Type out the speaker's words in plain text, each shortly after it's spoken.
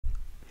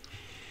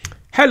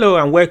Hello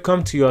and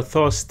welcome to your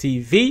Thoughts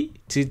TV.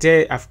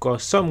 Today I've got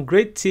some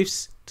great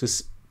tips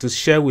to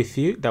share with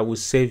you that will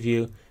save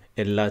you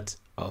a lot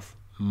of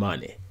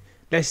money.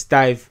 Let's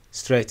dive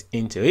straight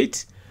into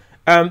it.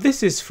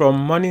 This is from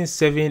Money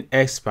Saving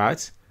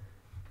Expert.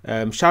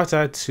 Shout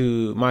out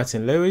to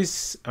Martin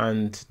Lewis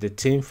and the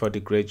team for the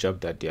great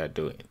job that they are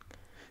doing.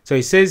 So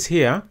it says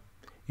here,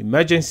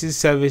 emergency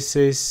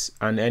services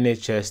and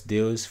NHS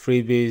deals,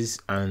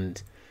 freebies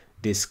and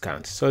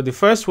discount. So the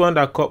first one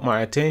that caught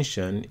my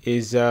attention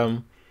is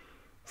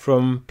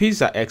from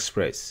Pizza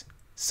Express,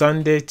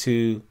 Sunday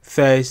to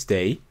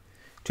Thursday,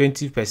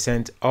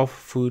 20% off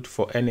food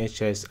for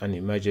NHS and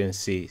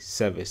emergency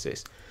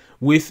services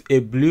with a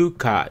blue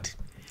card.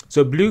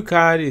 So blue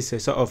card is a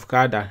sort of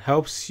card that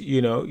helps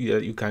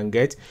you can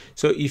get.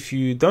 So if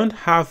you don't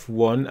have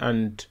one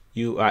and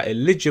you are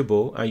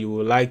eligible and you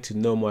would like to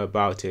know more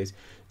about it,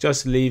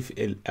 just leave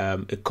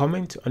a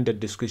comment on the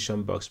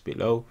description box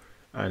below,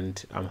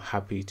 and I'm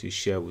happy to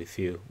share with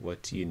you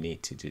what you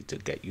need to do to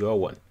get your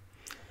one.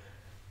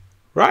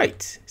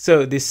 Right,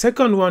 so the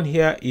second one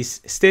here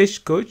is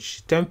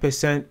Stagecoach,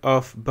 10%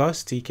 off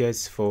bus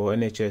tickets for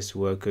NHS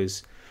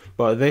workers,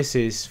 but this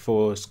is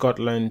for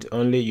Scotland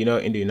only.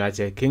 In the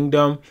United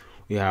Kingdom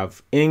we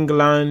have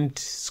England,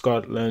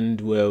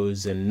 Scotland,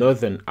 Wales and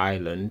Northern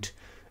Ireland.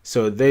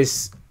 So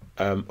this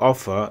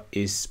offer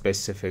is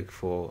specific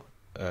for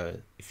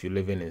if you're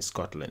living in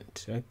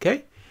Scotland.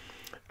 Okay.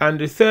 And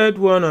the third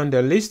one on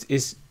the list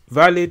is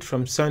valid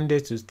from Sunday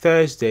to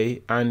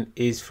Thursday and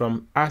is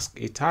from Ask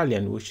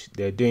Italian, which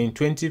they're doing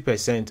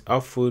 20%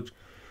 off food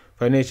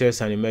for NHS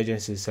and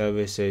emergency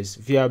services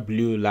via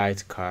blue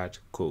light card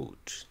code.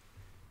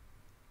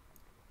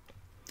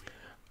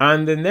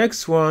 And the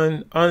next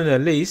one on the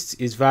list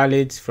is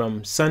valid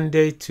from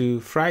Sunday to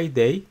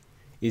Friday,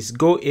 is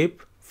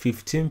GoIP,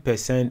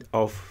 15%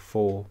 off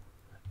for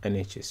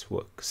NHS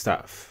work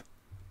staff.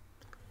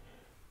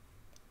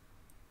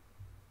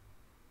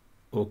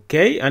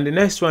 Okay, and the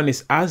next one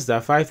is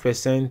Asda,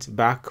 5%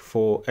 back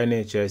for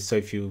NHS. So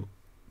if you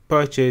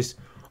purchase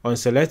on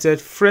selected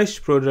fresh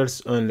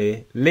products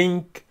only,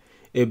 link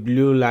a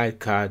blue light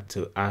card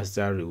to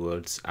Asda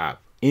Rewards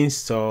app.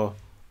 In-store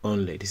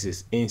only. This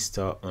is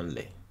in-store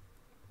only.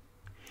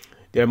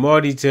 There are more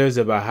details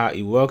about how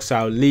it works.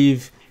 I'll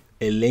leave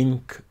a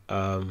link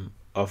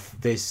of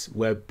this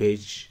web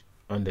page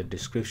on the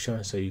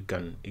description, so it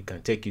can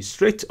take you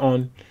straight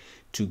on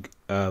to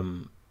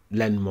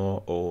learn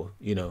more or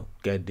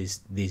get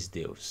these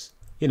deals.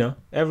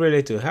 Every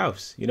little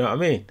helps, you know what I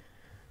mean.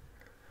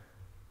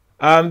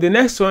 The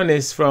next one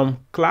is from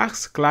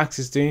Clarks. Clarks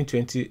is doing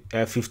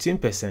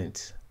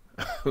 15%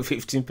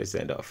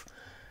 15% off.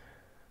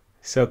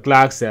 So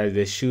Clarks are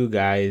the shoe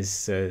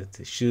guys, the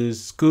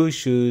shoes, school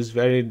shoes,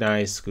 very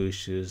nice school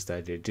shoes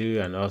that they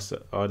do, and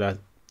also other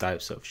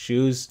types of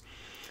shoes.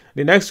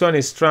 The next one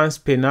is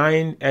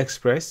TransPennine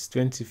Express,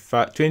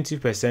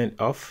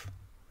 20% off.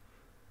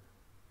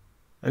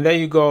 And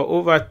then you go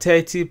over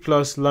 30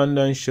 plus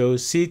London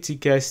shows. See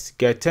tickets,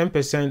 get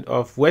 10%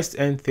 off West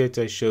End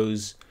theatre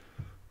shows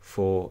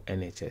for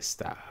NHS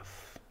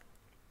staff.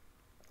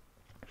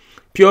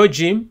 Pure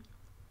Gym,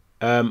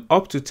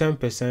 up to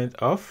 10%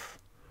 off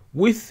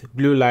with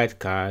blue light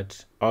card.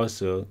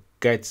 Also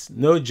gets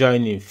no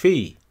joining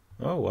fee.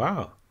 Oh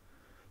wow,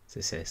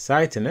 this is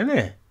exciting, isn't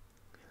it?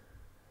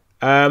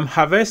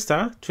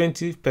 Harvester,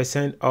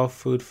 20% off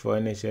food for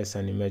NHS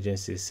and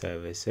emergency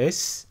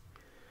services.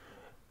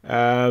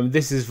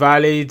 This is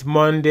valid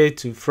Monday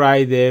to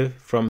Friday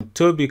from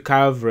Toby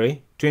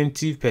Calvary,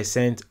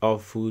 20%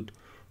 off food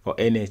for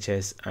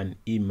NHS and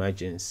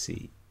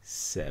emergency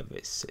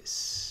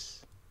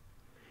services.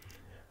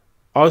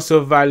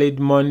 Also valid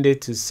Monday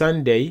to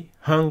Sunday,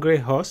 Hungry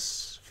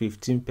Horse,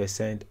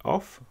 15%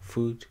 off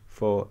food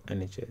for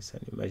NHS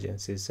and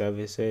emergency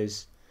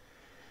services.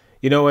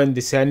 When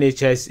this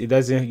NHS,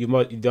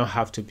 you don't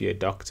have to be a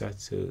doctor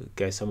to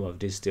get some of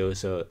these deals.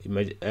 So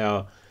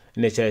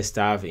NHS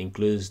staff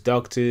includes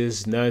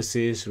doctors,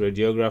 nurses,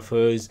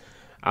 radiographers,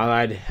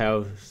 allied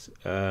health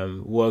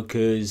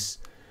workers,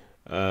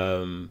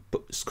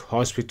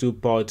 hospital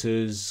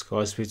porters,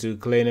 hospital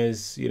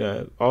cleaners,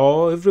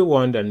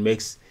 everyone that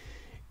makes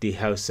the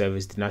health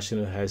service, the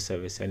National Health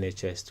Service,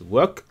 NHS, to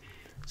work.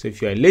 So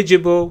if you're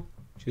eligible,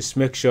 just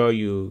make sure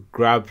you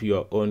grab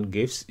your own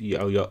gifts,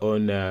 your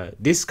own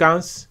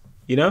discounts.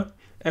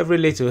 Every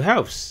little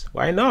helps.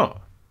 Why not?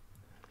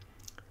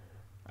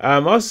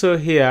 Also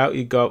here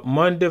we got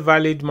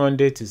valid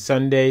Monday to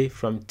Sunday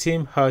from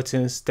Tim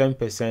Hortons,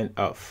 10%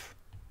 off.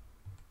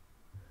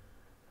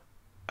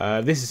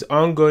 This is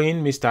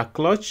ongoing. Mr.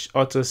 Clutch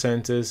Auto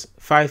Centers,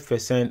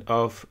 5%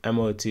 off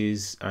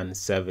MOTs and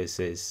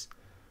services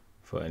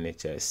for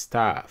NHS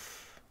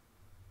staff.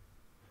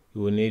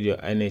 You will need your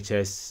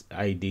NHS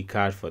ID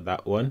card for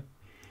that one.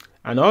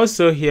 And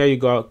also here you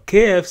got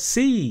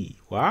KFC.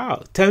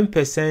 Wow,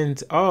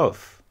 10%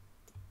 off.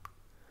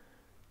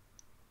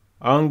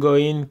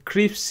 Ongoing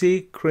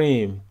Crispy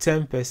Cream,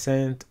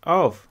 10%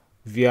 off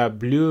via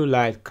blue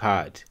light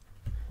card.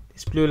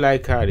 This blue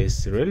light card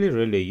is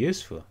really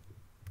useful.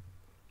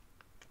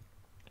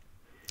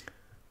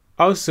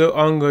 Also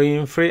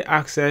ongoing free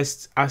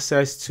access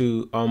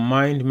to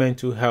Mind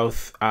mental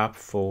health app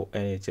for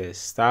NHS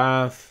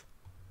staff.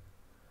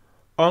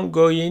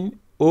 Ongoing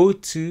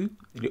O2,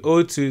 the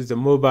O2 is the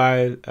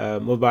mobile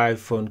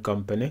phone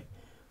company.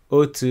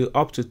 O2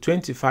 up to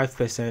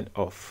 25%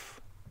 off.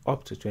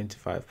 Up to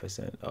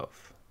 25%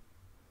 off.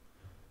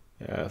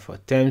 For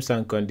terms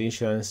and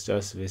conditions,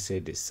 just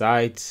visit the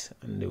site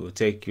and they will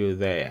take you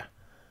there.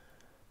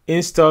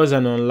 In stores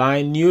and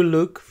online, new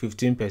look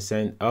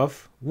 15%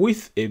 off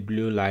with a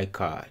blue light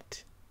card.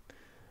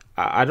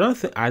 I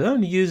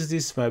don't use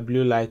this my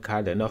blue light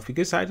card enough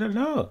because I don't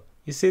know.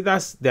 You see,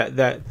 that's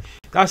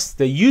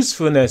the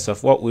usefulness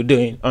of what we're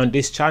doing on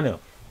this channel.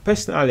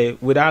 Personally,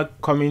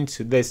 without coming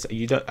to this,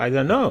 I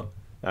don't know.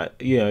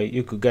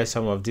 You could get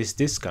some of these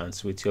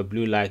discounts with your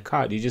blue light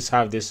card. You just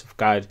have this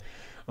card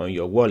on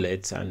your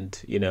wallet, and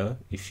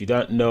if you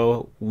don't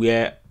know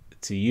where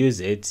to use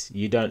it,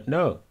 you don't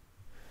know.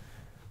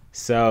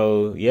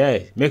 So yeah,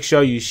 make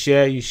sure you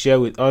share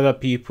with other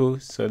people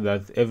so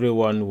that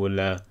everyone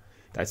will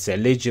that's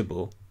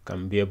eligible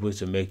can be able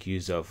to make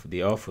use of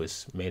the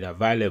offers made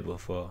available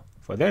for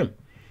them.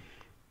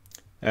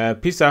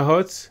 Pizza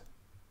Hut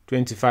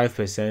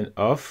 25%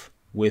 off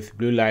with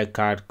blue light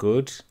card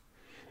code.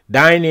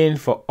 Dine in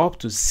for up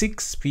to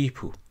 6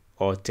 people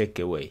or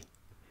takeaway.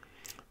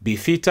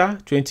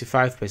 Bifita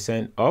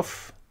 25%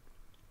 off.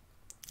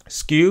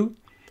 Skew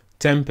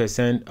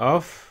 10%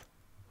 off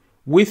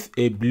with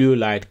a blue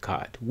light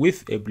card.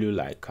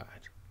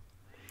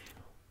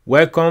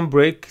 Welcome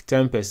break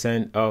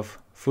 10% off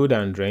food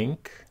and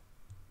drink.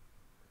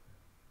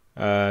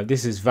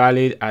 This is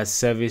valid at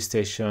service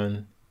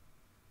station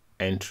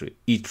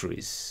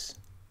eateries.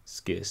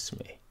 Excuse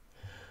me.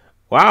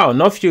 Wow,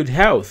 Northfield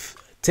Health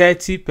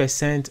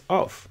 30%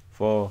 off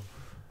for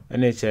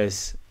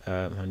NHS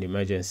and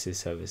emergency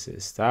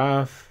services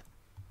staff.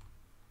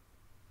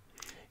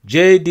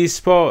 JD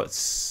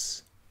Sports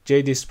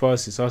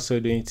is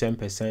also doing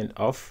 10%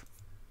 off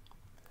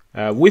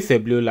with a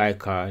blue light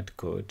card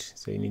code.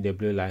 So you need a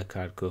blue light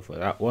card code for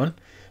that one.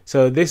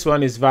 So this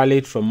one is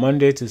valid from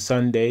Monday to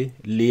Sunday.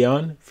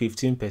 Leon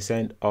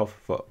 15% off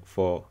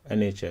for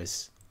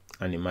NHS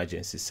and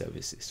emergency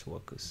services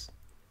workers.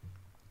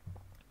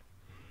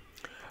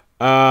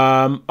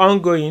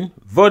 Ongoing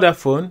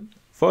Vodafone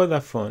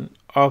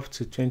up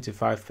to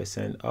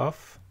 25%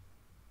 off.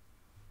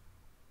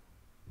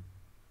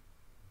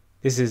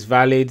 This is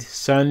valid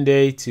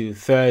Sunday to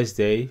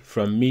Thursday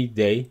from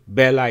midday.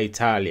 Bella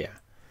Italia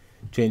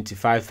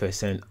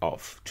 25%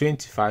 off.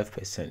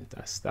 25%.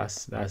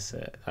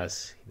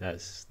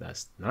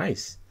 That's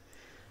nice.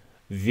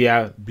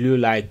 Via blue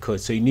light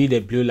code. So you need a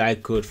blue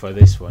light code for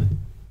this one.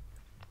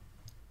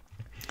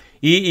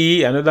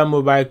 EE, another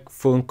mobile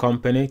phone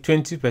company,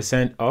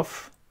 20%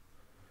 off,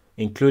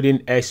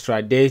 including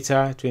extra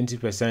data,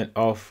 20%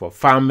 off for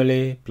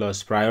family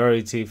plus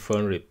priority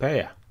phone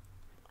repair.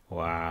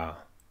 Wow.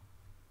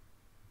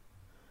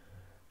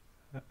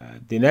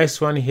 The next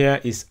one here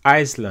is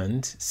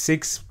Iceland,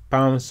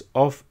 £6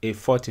 off a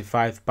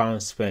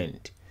 £45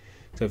 spend.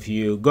 So if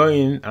you go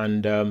in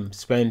and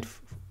spend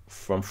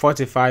from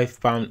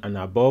 £45 and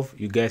above,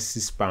 you get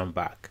 £6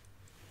 back.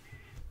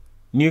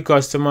 New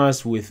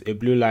customers with a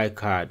blue light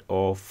card,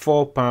 or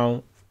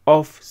 £4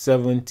 off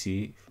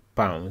 £70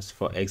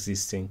 for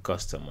existing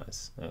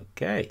customers.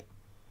 Okay,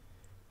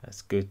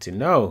 that's good to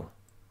know.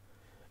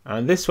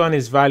 And this one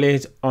is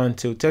valid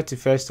until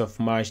 31st of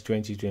March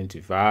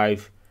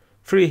 2025.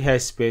 Free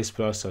headspace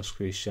plus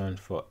subscription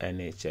for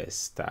NHS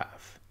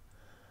staff.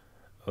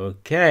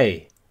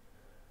 Okay,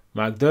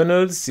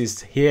 McDonald's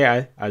is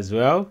here as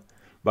well,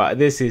 but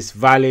this is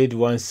valid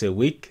once a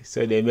week,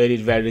 so they made it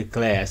very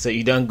clear, so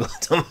you don't go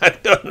to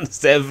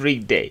McDonald's every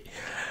day.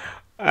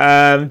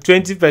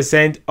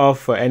 20% off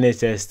for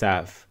NHS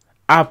staff.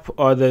 App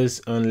orders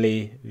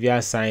only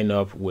via sign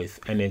up with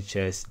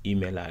NHS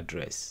email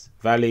address.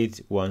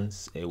 Valid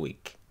once a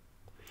week.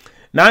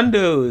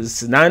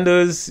 Nando's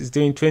is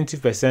doing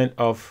 20%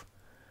 off.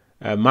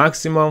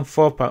 Maximum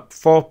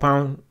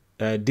 £4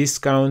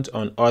 discount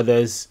on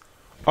orders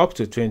up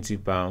to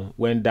 £20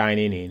 when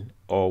dining in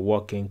or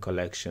walk-in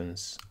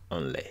collections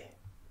only.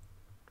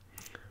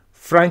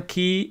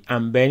 Frankie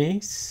and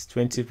Benny's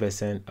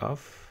 20%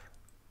 off.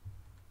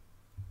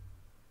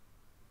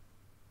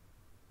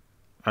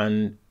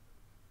 And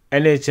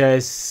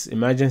NHS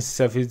emergency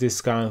service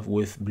discount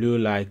with blue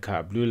light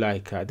card.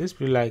 This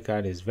blue light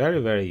card is very,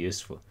 very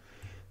useful.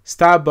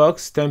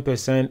 Starbucks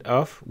 10%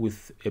 off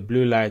with a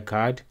blue light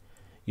card.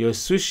 Your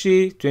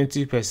sushi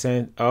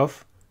 20%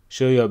 off.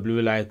 Show your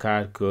blue light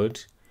card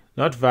code.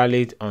 Not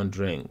valid on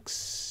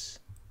drinks.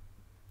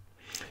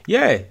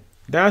 Yeah,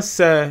 that's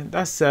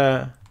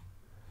about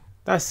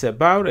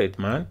it,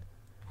 man.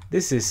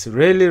 This is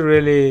really,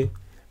 really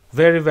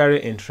very, very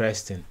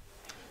interesting.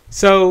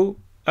 So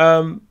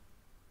on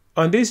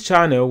this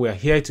channel, we are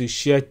here to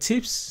share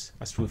tips.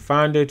 As we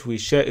found it, we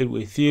share it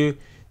with you.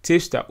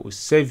 Tips that will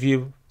save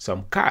you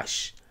some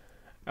cash.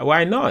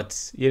 Why not?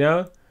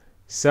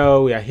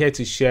 So we are here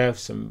to share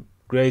some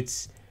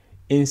great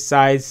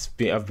insights.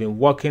 I've been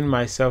working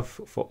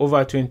myself for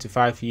over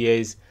 25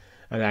 years,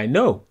 and I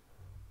know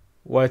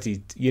what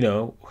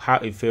how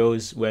it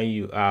feels when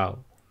you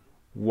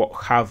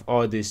have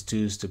all these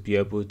tools to be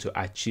able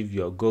to achieve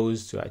your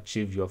goals, to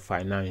achieve your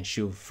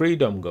financial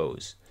freedom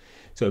goals.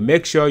 So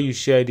make sure you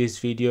share this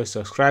video,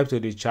 subscribe to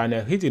the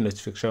channel, hit the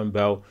notification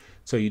bell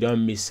so you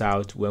don't miss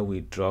out when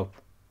we drop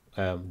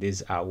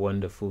these are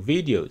wonderful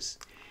videos.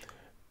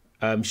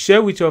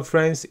 Share with your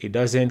friends. It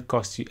doesn't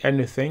cost you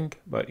anything,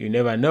 but you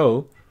never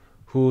know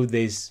who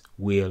this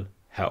will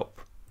help.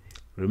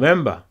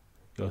 Remember,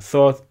 your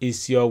thought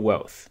is your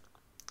wealth.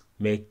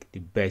 Make the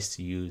best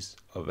use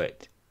of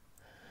it.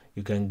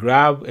 You can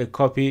grab a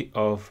copy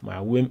of my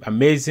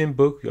amazing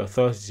book, Your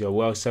Thought is Your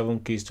Wealth,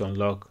 7 Keys to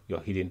Unlock Your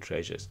Hidden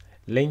Treasures.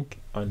 Link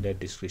on the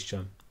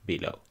description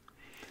below.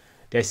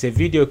 There's a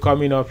video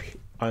coming up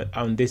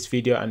on this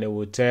video, and it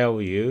will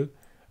tell you,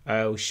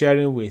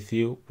 sharing with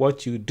you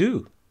what you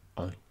do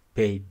on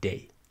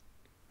payday.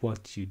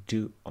 What you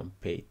do on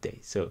payday.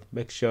 So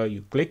make sure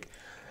you click,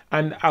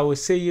 and I will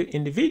see you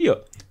in the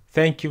video.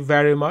 Thank you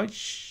very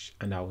much,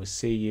 and I will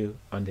see you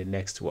on the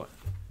next one.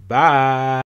 Bye.